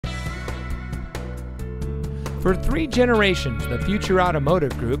For 3 generations, the Future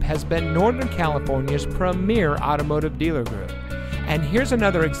Automotive Group has been Northern California's premier automotive dealer group. And here's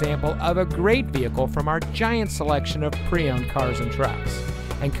another example of a great vehicle from our giant selection of pre-owned cars and trucks.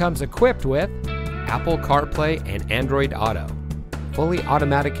 And comes equipped with Apple CarPlay and Android Auto, fully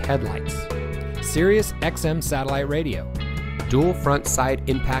automatic headlights, Sirius XM satellite radio, dual front side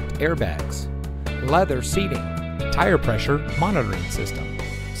impact airbags, leather seating, tire pressure monitoring system,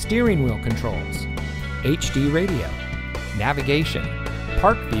 steering wheel controls, HD radio, navigation,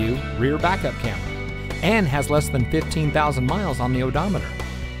 park view rear backup camera, and has less than 15,000 miles on the odometer.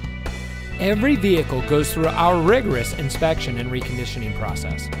 Every vehicle goes through our rigorous inspection and reconditioning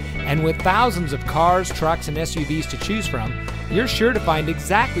process. And with thousands of cars, trucks, and SUVs to choose from, you're sure to find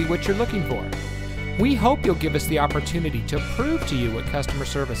exactly what you're looking for. We hope you'll give us the opportunity to prove to you what customer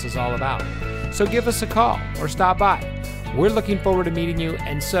service is all about. So give us a call or stop by. We're looking forward to meeting you,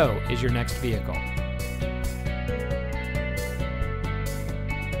 and so is your next vehicle.